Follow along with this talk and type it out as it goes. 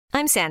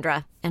I'm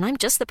Sandra, and I'm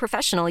just the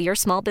professional your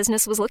small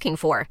business was looking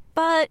for.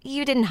 But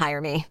you didn't hire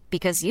me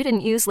because you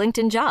didn't use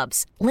LinkedIn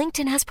Jobs.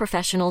 LinkedIn has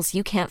professionals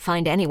you can't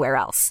find anywhere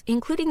else,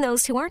 including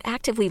those who aren't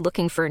actively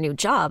looking for a new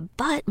job,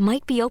 but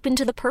might be open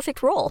to the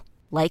perfect role,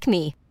 like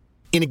me.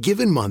 In a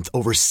given month,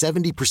 over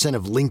 70%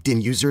 of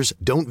LinkedIn users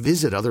don't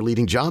visit other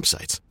leading job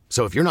sites.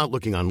 So if you're not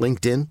looking on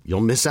LinkedIn,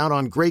 you'll miss out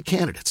on great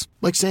candidates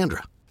like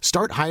Sandra.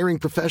 Start hiring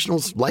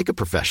professionals like a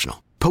professional.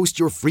 Post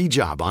your free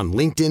job on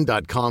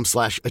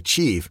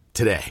linkedin.com/achieve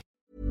today.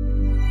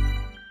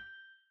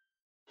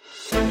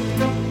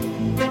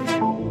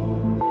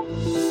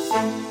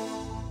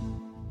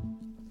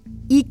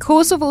 I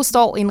Kosovo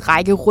står en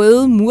række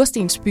røde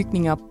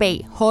murstensbygninger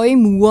bag høje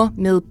mure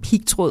med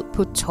pigtråd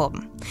på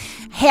toppen.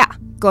 Her,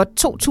 godt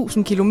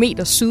 2.000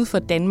 kilometer syd for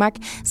Danmark,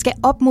 skal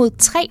op mod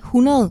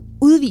 300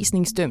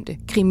 udvisningsdømte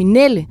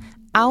kriminelle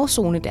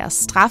afsone deres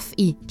straf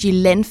i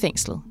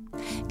Gjilan-fængslet.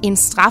 En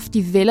straf,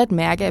 de vel at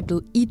mærke er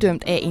blevet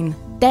idømt af en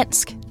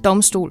dansk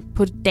domstol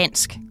på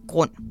dansk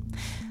grund.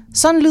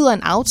 Sådan lyder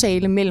en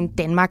aftale mellem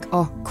Danmark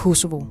og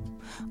Kosovo.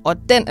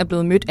 Og den er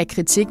blevet mødt af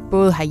kritik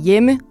både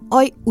herhjemme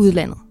og i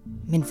udlandet.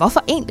 Men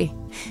hvorfor egentlig?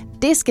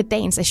 Det skal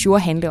dagens Azure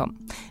handle om.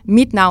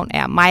 Mit navn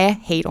er Maja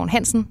Hadorn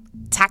Hansen.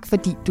 Tak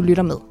fordi du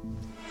lytter med.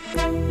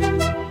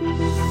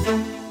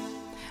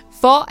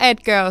 For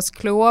at gøre os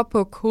klogere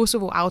på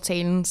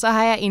Kosovo-aftalen, så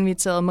har jeg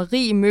inviteret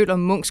Marie Møller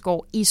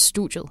Munksgaard i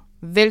studiet.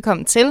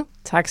 Velkommen til.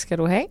 Tak skal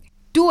du have.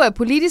 Du er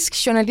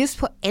politisk journalist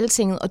på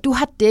Altinget, og du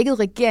har dækket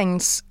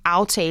regeringens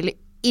aftale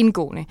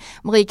indgående.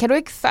 Marie, kan du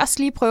ikke først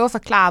lige prøve at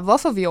forklare,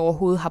 hvorfor vi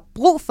overhovedet har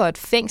brug for et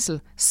fængsel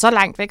så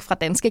langt væk fra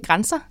danske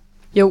grænser?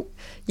 Jo,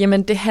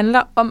 jamen det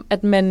handler om,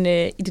 at man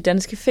i det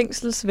danske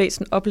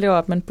fængselsvæsen oplever,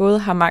 at man både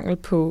har mangel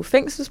på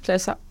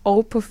fængselspladser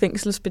og på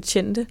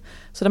fængselsbetjente.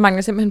 Så der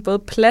mangler simpelthen både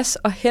plads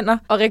og hænder.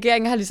 Og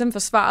regeringen har ligesom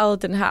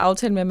forsvaret den her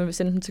aftale med, at man vil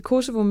sende dem til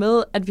Kosovo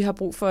med, at vi har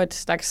brug for et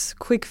slags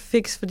quick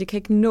fix, for det kan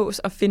ikke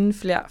nås at finde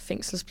flere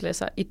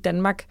fængselspladser i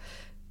Danmark,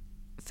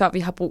 før vi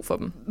har brug for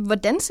dem.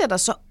 Hvordan ser der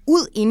så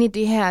ud inde i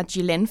det her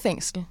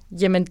Gjilan-fængsel?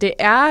 Jamen det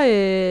er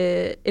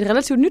et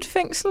relativt nyt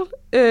fængsel,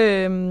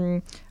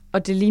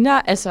 og det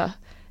ligner altså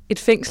et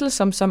fængsel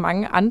som så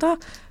mange andre.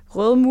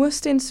 Røde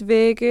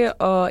murstensvægge,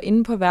 og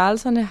inde på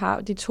værelserne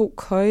har de 2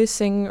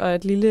 køjesenge og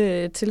et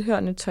lille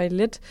tilhørende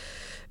toilet.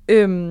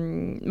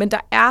 Men der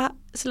er,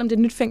 selvom det er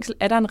et nyt fængsel,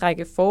 er der en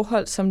række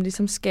forhold, som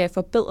ligesom skal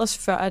forbedres,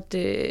 før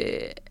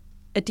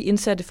at de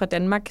indsatte fra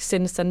Danmark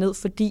sendes derned,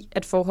 fordi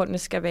at forholdene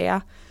skal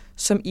være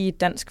som i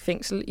et dansk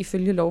fængsel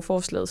ifølge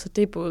lovforslaget. Så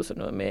det er både sådan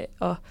noget med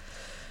at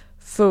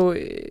få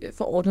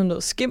ordnet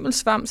noget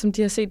skimmelsvamp, som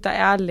de har set, der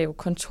er at lave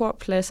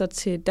kontorpladser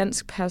til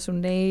dansk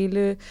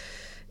personale,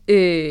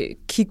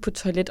 kigge på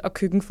toilet- og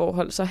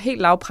køkkenforhold. Så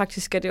helt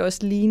lavpraktisk skal det også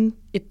ligne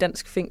et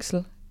dansk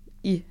fængsel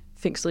i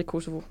fængslet i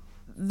Kosovo.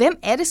 Hvem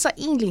er det så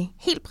egentlig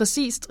helt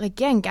præcist,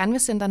 regeringen gerne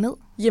vil sende derned?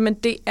 Jamen,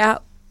 det er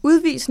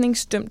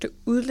udvisningsdømte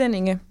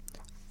udlændinge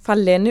fra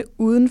lande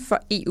uden for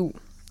EU.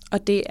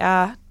 Og det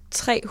er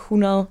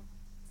 300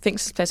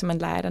 fængselspladser, man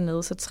lejer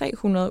dernede, så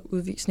 300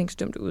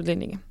 udvisningsdømte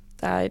udlændinge,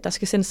 der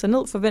skal sendes sig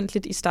ned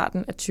forventeligt i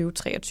starten af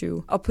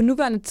 2023. Og på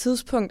nuværende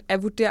tidspunkt er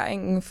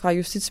vurderingen fra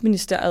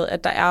Justitsministeriet,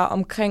 at der er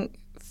omkring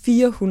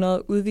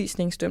 400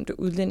 udvisningsdømte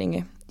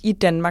udlændinge i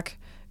Danmark.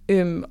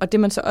 Og det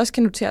man så også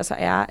kan notere sig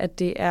er, at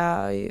det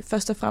er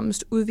først og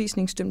fremmest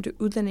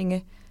udvisningsdømte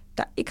udlændinge,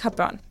 der ikke har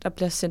børn, der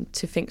bliver sendt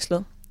til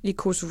fængslet i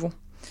Kosovo.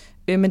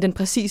 Men den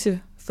præcise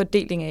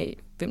fordeling af,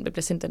 hvem der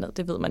bliver sendt derned,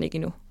 det ved man ikke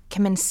endnu.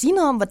 Kan man sige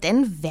noget om,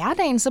 hvordan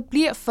hverdagen så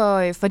bliver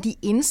for de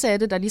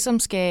indsatte, der ligesom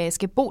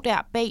skal bo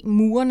der bag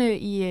murene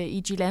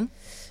i Gjilan?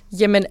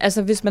 Jamen,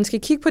 altså hvis man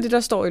skal kigge på det, der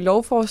står i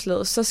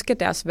lovforslaget, så skal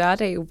deres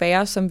hverdag jo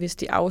være, som hvis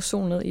de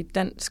afsonede i et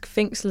dansk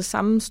fængsel.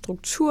 Samme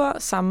struktur,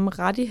 samme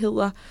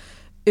rettigheder.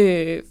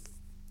 Det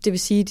vil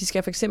sige, at de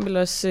skal for eksempel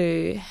også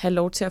have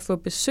lov til at få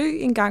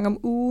besøg en gang om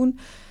ugen.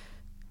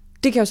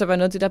 Det kan jo så være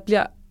noget af det, der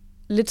bliver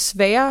lidt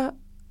sværere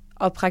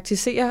at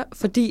praktisere,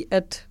 fordi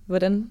at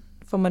hvordan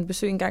får man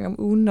besøg en gang om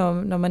ugen,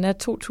 når man er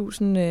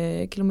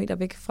 2.000 kilometer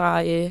væk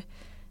fra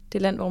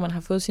det land, hvor man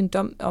har fået sin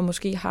dom, og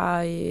måske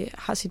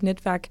har sit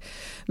netværk.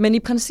 Men i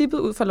princippet,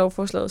 ud fra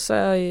lovforslaget,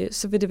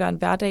 så vil det være en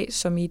hverdag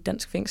som i et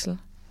dansk fængsel.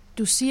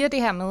 Du siger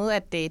det her med,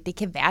 at det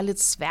kan være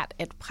lidt svært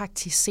at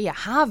praktisere.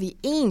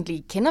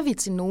 Kender vi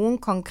til nogle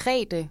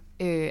konkrete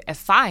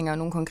erfaringer,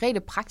 nogle konkrete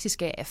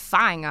praktiske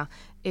erfaringer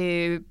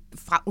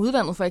fra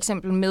udlandet for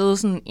eksempel med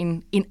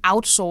sådan en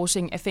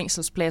outsourcing af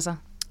fængselspladser?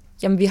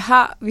 Jamen,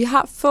 vi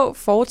har få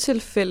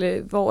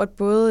fortilfælde, hvor at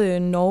både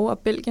Norge og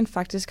Belgien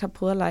faktisk har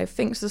prøvet at leje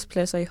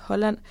fængselspladser i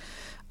Holland.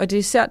 Og det er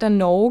især, da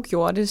Norge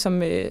gjorde det,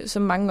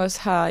 som mange også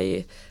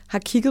har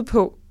kigget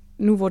på,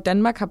 nu hvor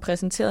Danmark har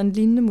præsenteret en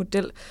lignende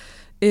model.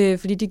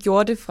 Fordi de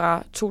gjorde det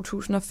fra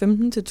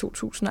 2015 til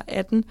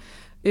 2018,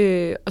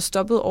 og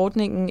stoppede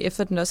ordningen,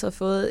 efter den også havde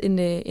fået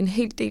en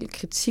hel del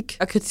kritik.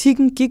 Og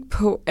kritikken gik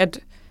på, at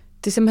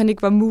det simpelthen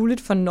ikke var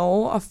muligt for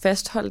Norge at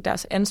fastholde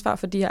deres ansvar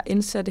for de her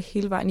indsatte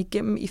hele vejen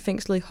igennem i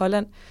fængslet i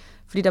Holland,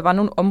 fordi der var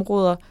nogle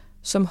områder,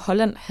 som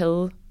Holland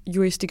havde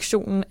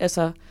jurisdiktionen,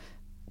 altså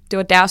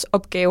var deres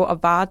opgave at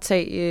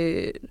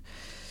varetage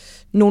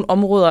nogle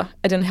områder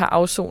af den her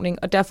afsoning,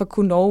 og derfor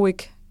kunne Norge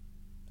ikke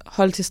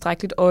holde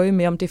tilstrækkeligt øje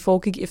med, om det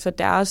foregik efter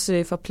deres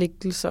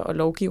forpligtelser og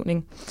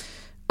lovgivning.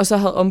 Og så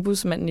havde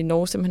ombudsmanden i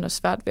Norge simpelthen også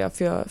svært ved at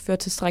føre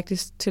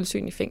tilstrækkeligt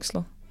tilsyn i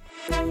fængslet.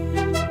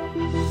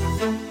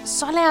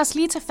 Så lad os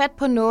lige tage fat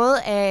på noget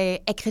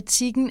af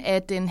kritikken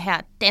af den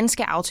her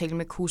danske aftale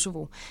med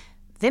Kosovo.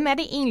 Hvem er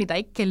det egentlig, der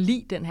ikke kan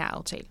lide den her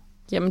aftale?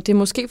 Jamen, det er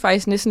måske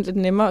faktisk næsten lidt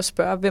nemmere at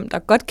spørge, hvem der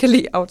godt kan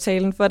lide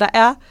aftalen, for der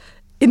er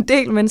en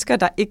del mennesker,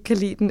 der ikke kan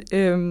lide den.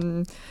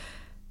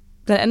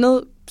 Blandt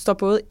andet står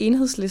både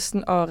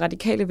Enhedslisten og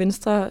Radikale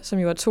Venstre, som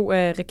jo er 2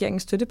 af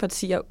regeringens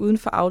støttepartier, uden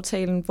for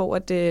aftalen, hvor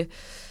det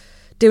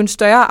er jo en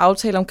større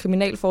aftale om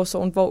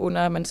kriminalforsorgen,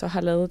 hvorunder man så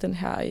har lavet den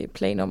her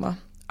plan om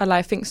at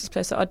leje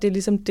fængselspladser, og det er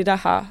ligesom det, der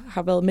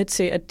har været med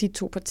til, at de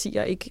 2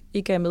 partier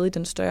ikke er med i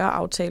den større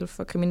aftale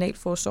for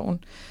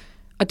kriminalforsorgen.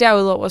 Og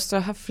derudover så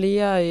har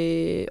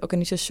flere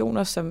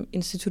organisationer som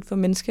Institut for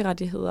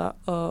Menneskerettigheder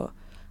og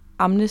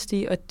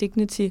Amnesty og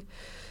Dignity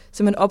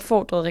simpelthen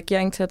opfordret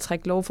regeringen til at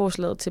trække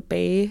lovforslaget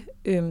tilbage,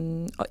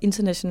 og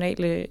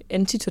internationale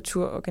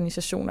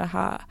antitorturorganisationer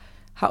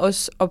har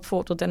også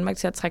opfordret Danmark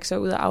til at trække sig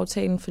ud af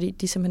aftalen, fordi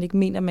de simpelthen ikke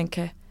mener, at man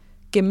kan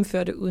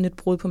gennemføre det uden et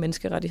brud på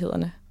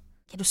menneskerettighederne.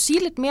 Kan du sige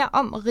lidt mere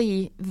om,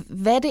 Marie,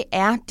 hvad det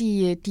er,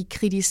 de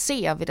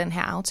kritiserer ved den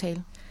her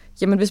aftale?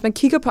 Jamen, hvis man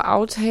kigger på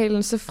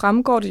aftalen, så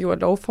fremgår det jo af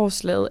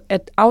lovforslaget,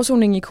 at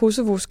afsoningen i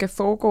Kosovo skal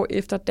foregå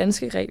efter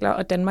danske regler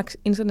og Danmarks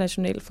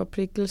internationale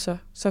forpligtelser.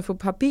 Så på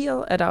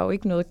papiret er der jo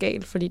ikke noget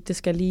galt, fordi det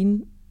skal ligne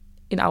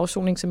en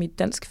afsoning som i et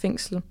dansk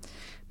fængsel.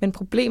 Men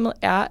problemet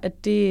er,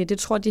 at det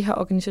tror de her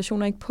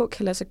organisationer ikke på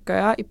kan lade sig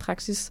gøre i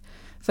praksis.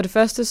 For det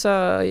første så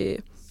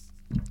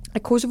er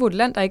Kosovo et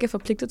land, der ikke er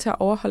forpligtet til at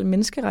overholde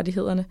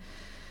menneskerettighederne.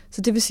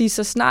 Så det vil sige,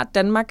 så snart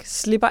Danmark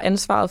slipper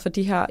ansvaret for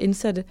de her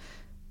indsatte,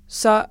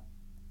 så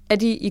er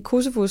de i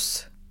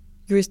Kosovos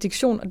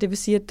jurisdiktion, og det vil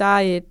sige, at der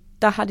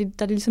er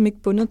de ligesom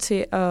ikke bundet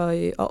til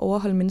at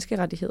overholde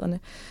menneskerettighederne.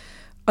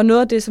 Og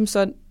noget af det, som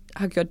så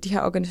har gjort de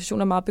her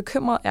organisationer meget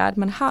bekymrede, er, at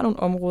man har nogle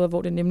områder,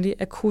 hvor det nemlig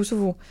er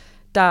Kosovo,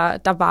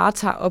 der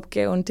varetager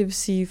opgaven. Det vil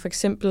sige for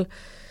eksempel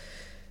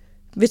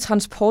ved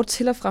transport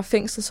til og fra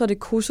fængslet, så er det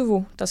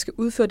Kosovo, der skal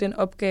udføre den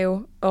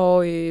opgave,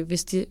 og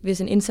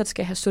hvis en indsat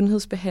skal have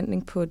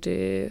sundhedsbehandling på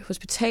et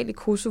hospital i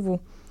Kosovo,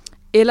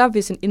 eller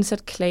hvis en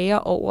indsat klager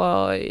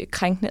over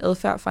krænkende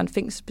adfærd fra en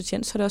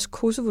fængselsbetjent, så er det også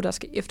Kosovo, der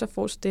skal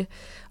efterforske det.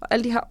 Og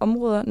alle de her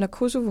områder, når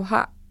Kosovo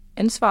har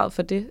ansvaret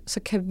for det, så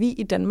kan vi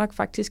i Danmark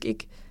faktisk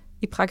ikke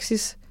i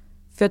praksis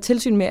føre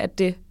tilsyn med, at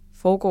det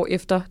foregår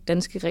efter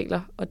danske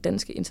regler og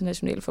danske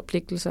internationale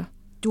forpligtelser.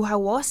 Du har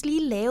jo også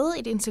lige lavet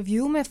et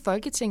interview med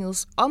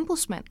Folketingets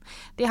ombudsmand.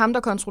 Det er ham, der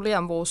kontrollerer,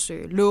 om vores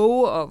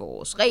love og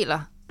vores regler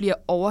bliver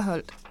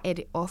overholdt af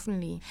det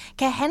offentlige.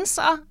 Kan han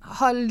så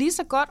holde lige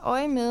så godt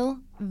øje med,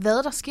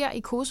 hvad der sker i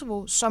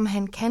Kosovo, som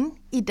han kan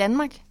i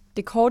Danmark?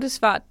 Det korte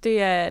svar,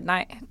 det er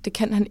nej, det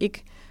kan han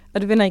ikke.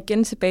 Og det vender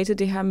igen tilbage til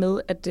det her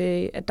med,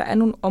 at der er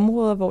nogle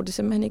områder, hvor det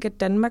simpelthen ikke er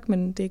Danmark,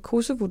 men det er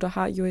Kosovo, der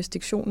har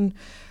jurisdiktionen.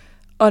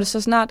 Og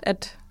så snart,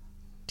 at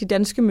de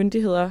danske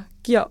myndigheder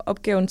giver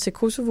opgaven til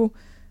Kosovo,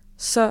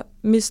 så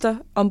mister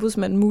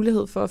ombudsmanden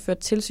mulighed for at føre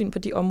tilsyn på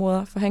de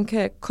områder, for han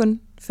kan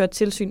kun føre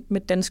tilsyn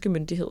med danske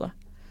myndigheder.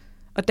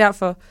 Og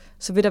derfor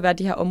så vil der være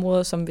de her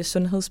områder, som ved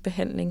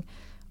sundhedsbehandling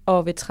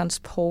og ved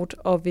transport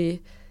og ved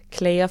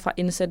klager fra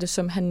indsatte,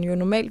 som han jo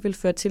normalt vil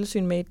føre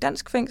tilsyn med i et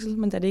dansk fængsel,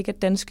 men da det ikke er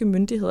danske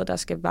myndigheder, der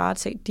skal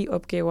varetage de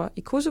opgaver i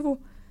Kosovo,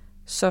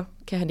 så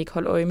kan han ikke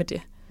holde øje med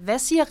det. Hvad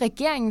siger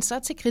regeringen så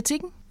til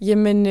kritikken?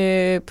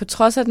 Jamen, på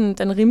trods af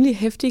den rimelig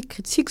heftige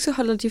kritik, så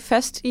holder de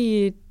fast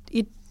i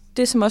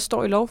det, som også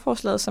står i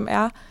lovforslaget, som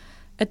er,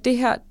 at det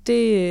her,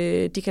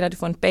 de kalder det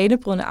for en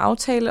banebrydende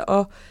aftale,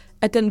 og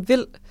at den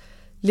vil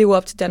leve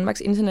op til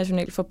Danmarks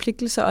internationale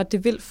forpligtelser, og at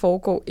det vil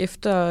foregå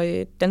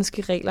efter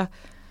danske regler.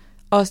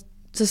 Og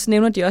så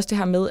nævner de også det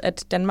her med,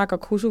 at Danmark og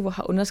Kosovo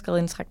har underskrevet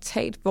en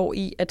traktat, hvor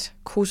i at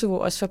Kosovo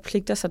også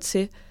forpligter sig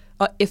til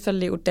at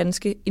efterleve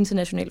danske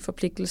internationale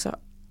forpligtelser,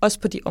 også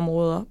på de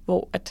områder,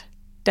 hvor at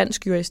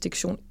dansk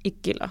jurisdiktion ikke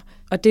gælder.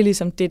 Og det er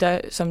ligesom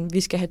det, som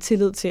vi skal have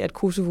tillid til, at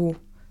Kosovo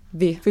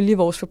vil følge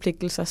vores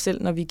forpligtelser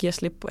selv, når vi giver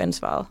slip på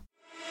ansvaret.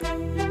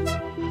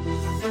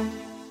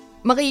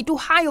 Marie, du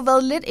har jo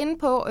været lidt inde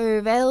på,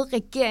 hvad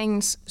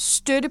regeringens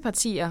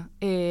støttepartier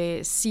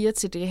siger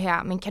til det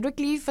her. Men kan du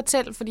ikke lige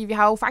fortælle, fordi vi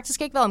har jo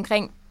faktisk ikke været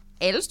omkring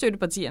alle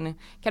støttepartierne.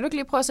 Kan du ikke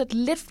lige prøve at sætte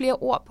lidt flere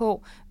ord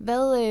på,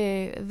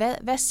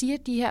 hvad siger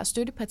de her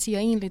støttepartier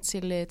egentlig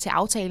til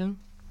aftalen?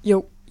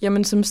 Jo,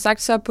 jamen som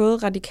sagt, så er både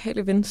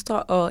Radikale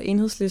Venstre og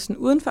Enhedslisten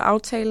uden for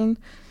aftalen.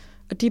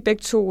 Og de er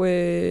begge to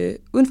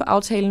uden for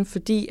aftalen,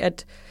 fordi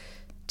at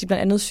de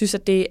blandt andet synes,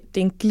 at det er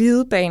en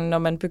glidebane, når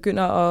man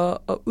begynder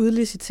at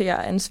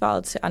udlicitere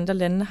ansvaret til andre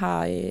lande,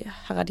 har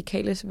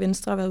Radikale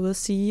Venstre været ude at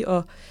sige,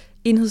 og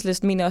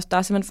Enhedslisten mener også, at der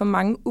er simpelthen for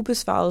mange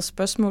ubesvarede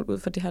spørgsmål ud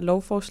fra det her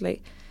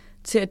lovforslag,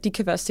 til at de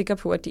kan være sikre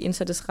på, at de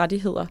indsattes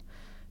rettigheder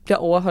bliver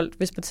overholdt,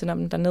 hvis man sender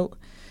dem derned.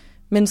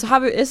 Men så har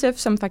vi jo SF,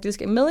 som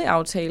faktisk er med i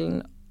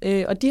aftalen,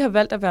 og de har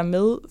valgt at være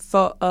med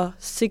for at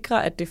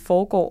sikre, at det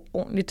foregår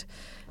ordentligt,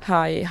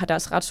 har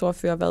deres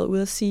retsordfører været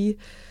ude at sige.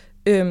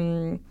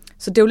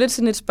 Så det er jo lidt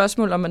sådan et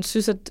spørgsmål, om man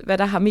synes, at hvad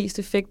der har mest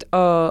effekt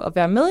at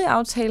være med i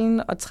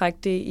aftalen og trække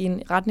det i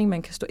en retning,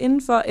 man kan stå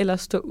indenfor, eller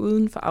stå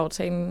uden for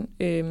aftalen,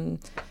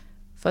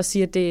 for at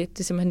sige, at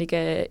det simpelthen ikke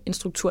er en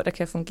struktur, der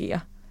kan fungere.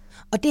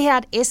 Og det her,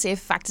 at SF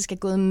faktisk er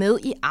gået med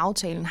i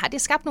aftalen, har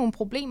det skabt nogle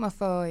problemer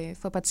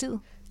for partiet?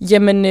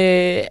 Jamen,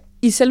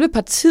 i selve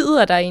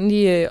partiet er der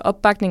egentlig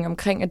opbakning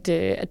omkring, at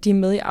de er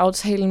med i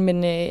aftalen,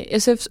 men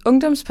SF's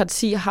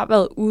ungdomsparti har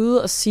været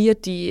ude og sige,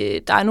 at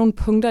der er nogle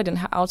punkter i den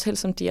her aftale,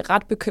 som de er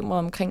ret bekymrede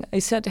omkring, og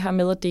især det her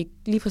med, at det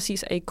lige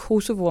præcis er i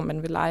Kosovo, hvor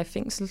man vil leje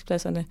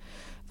fængselspladserne,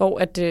 hvor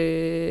at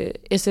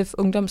SF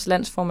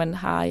Ungdomslandsformand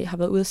har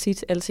været ude at sige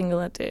til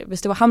Altinget, at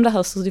hvis det var ham, der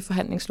havde siddet i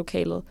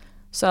forhandlingslokalet,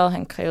 så havde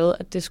han krævet,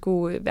 at det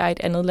skulle være et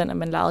andet land, at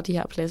man lejede de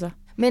her pladser.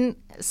 Men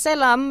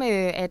selvom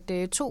at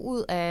 2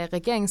 ud af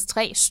regeringens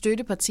 3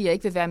 støttepartier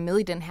ikke vil være med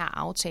i den her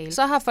aftale,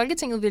 så har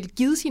Folketinget vel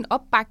givet sin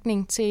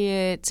opbakning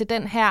til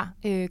den her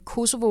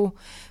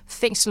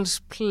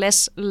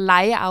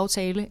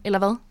Kosovo-fængselsplads-lejeaftale, eller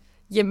hvad?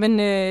 Jamen,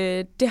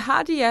 det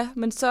har de, ja,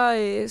 men så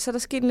er der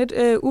sket en lidt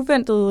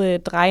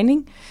uventet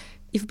drejning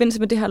i forbindelse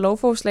med det her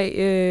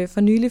lovforslag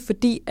for nylig,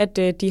 fordi at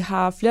de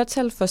har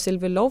flertal for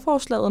selve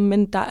lovforslaget,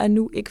 men der er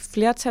nu ikke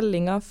flertal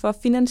længere for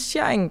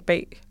finansieringen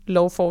bag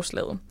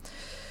lovforslaget.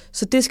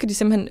 Så det skal de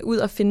simpelthen ud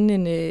og finde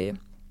en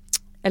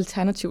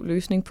alternativ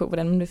løsning på,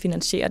 hvordan man vil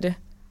finansiere det.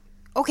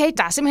 Okay,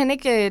 der er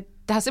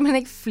simpelthen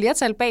ikke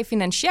flertal bag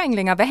finansiering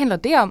længere. Hvad handler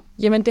det om?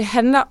 Jamen, det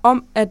handler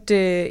om, at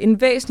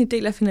en væsentlig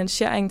del af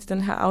finansieringen til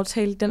den her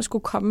aftale, den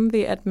skulle komme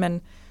ved, at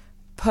man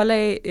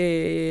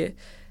pålagde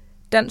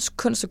dansk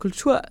kunst og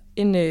kultur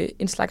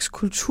en slags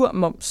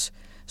kulturmoms,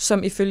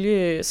 som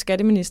ifølge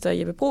skatteminister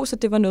Jeppe Bruus,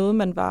 at det var noget,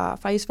 man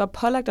faktisk var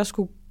pålagt at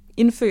skulle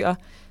indføre,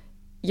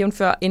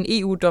 jævnfør en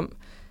EU-dom.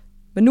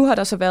 Men nu har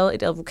der så været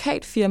et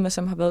advokatfirma,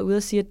 som har været ude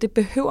at sige, at det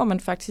behøver man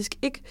faktisk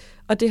ikke,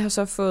 og det har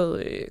så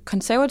fået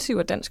Konservativ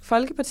og Dansk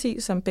Folkeparti,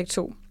 som begge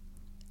to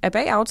er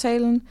bag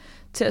aftalen,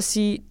 til at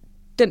sige,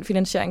 den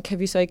finansiering kan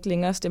vi så ikke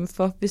længere stemme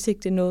for, hvis ikke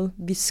det er noget,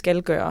 vi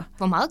skal gøre.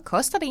 Hvor meget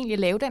koster det egentlig at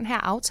lave den her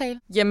aftale?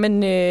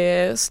 Jamen,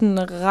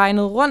 sådan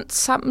regnet rundt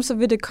sammen, så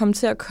vil det komme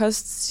til at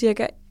koste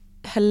cirka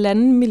 1,5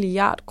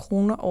 milliard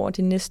kroner over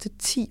de næste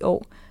 10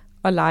 år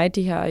at leje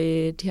de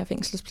her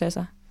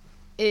fængselspladser.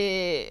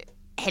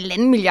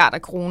 1,5 milliarder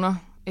kroner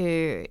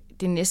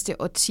det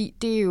næste årti,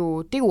 det er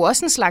jo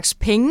også en slags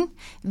penge.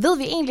 Ved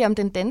vi egentlig, om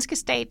den danske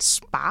stat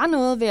sparer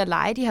noget ved at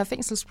leje de her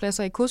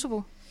fængselspladser i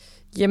Kosovo?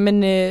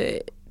 Jamen,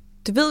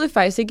 det ved vi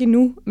faktisk ikke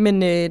endnu,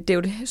 men det er jo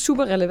et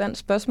super relevant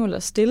spørgsmål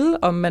at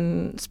stille, om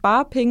man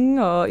sparer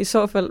penge, og i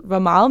så fald, hvor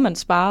meget man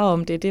sparer,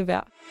 om det er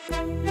værd.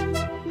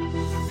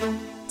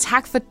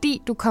 Tak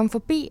fordi du kom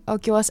forbi og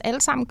gjorde os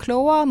alle sammen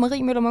klogere,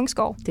 Marie Møller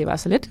Munksgaard. Det var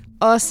så lidt.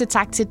 Også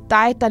tak til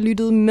dig, der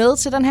lyttede med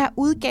til den her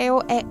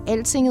udgave af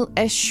Altinget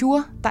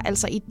Azure, der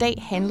altså i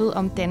dag handlede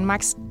om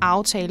Danmarks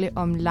aftale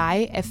om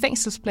leje af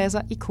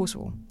fængselspladser i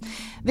Kosovo.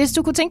 Hvis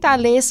du kunne tænke dig at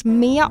læse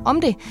mere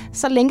om det,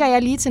 så linker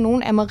jeg lige til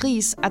nogle af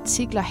Maries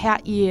artikler her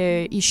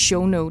i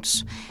show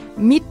notes.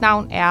 Mit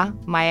navn er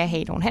Maja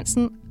Hadon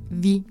Hansen.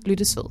 Vi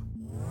lyttes ved.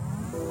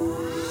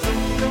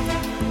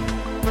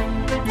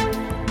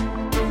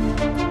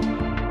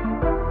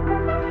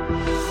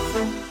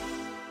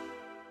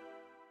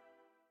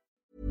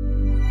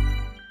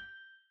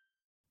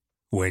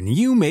 When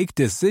you make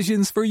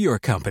decisions for your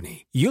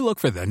company, you look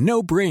for the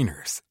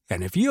no-brainers.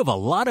 And if you have a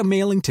lot of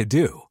mailing to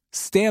do,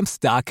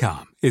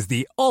 Stamps.com is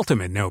the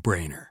ultimate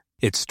no-brainer.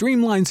 It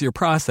streamlines your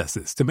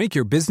processes to make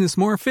your business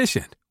more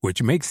efficient,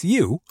 which makes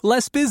you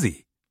less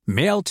busy.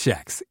 Mail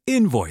checks,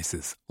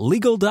 invoices,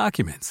 legal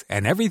documents,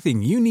 and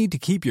everything you need to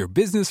keep your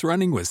business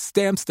running with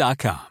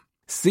Stamps.com.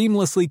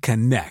 Seamlessly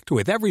connect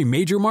with every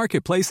major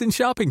marketplace and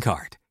shopping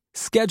cart.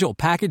 Schedule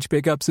package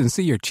pickups and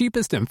see your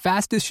cheapest and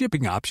fastest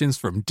shipping options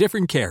from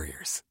different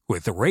carriers.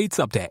 With rates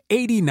up to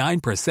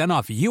 89%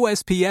 off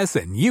USPS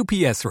and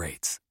UPS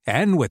rates.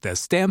 And with the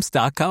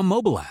Stamps.com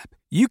mobile app,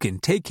 you can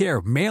take care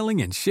of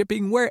mailing and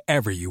shipping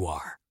wherever you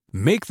are.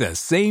 Make the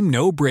same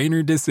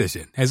no-brainer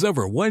decision as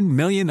over 1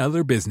 million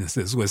other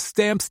businesses with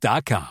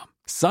Stamps.com.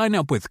 Sign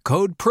up with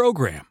code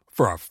PROGRAM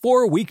for a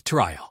 4-week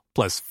trial,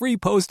 plus free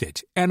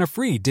postage and a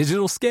free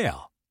digital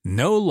scale.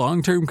 No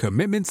long-term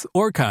commitments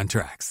or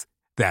contracts.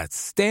 That's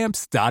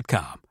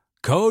Stamps.com.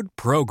 Code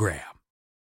PROGRAM.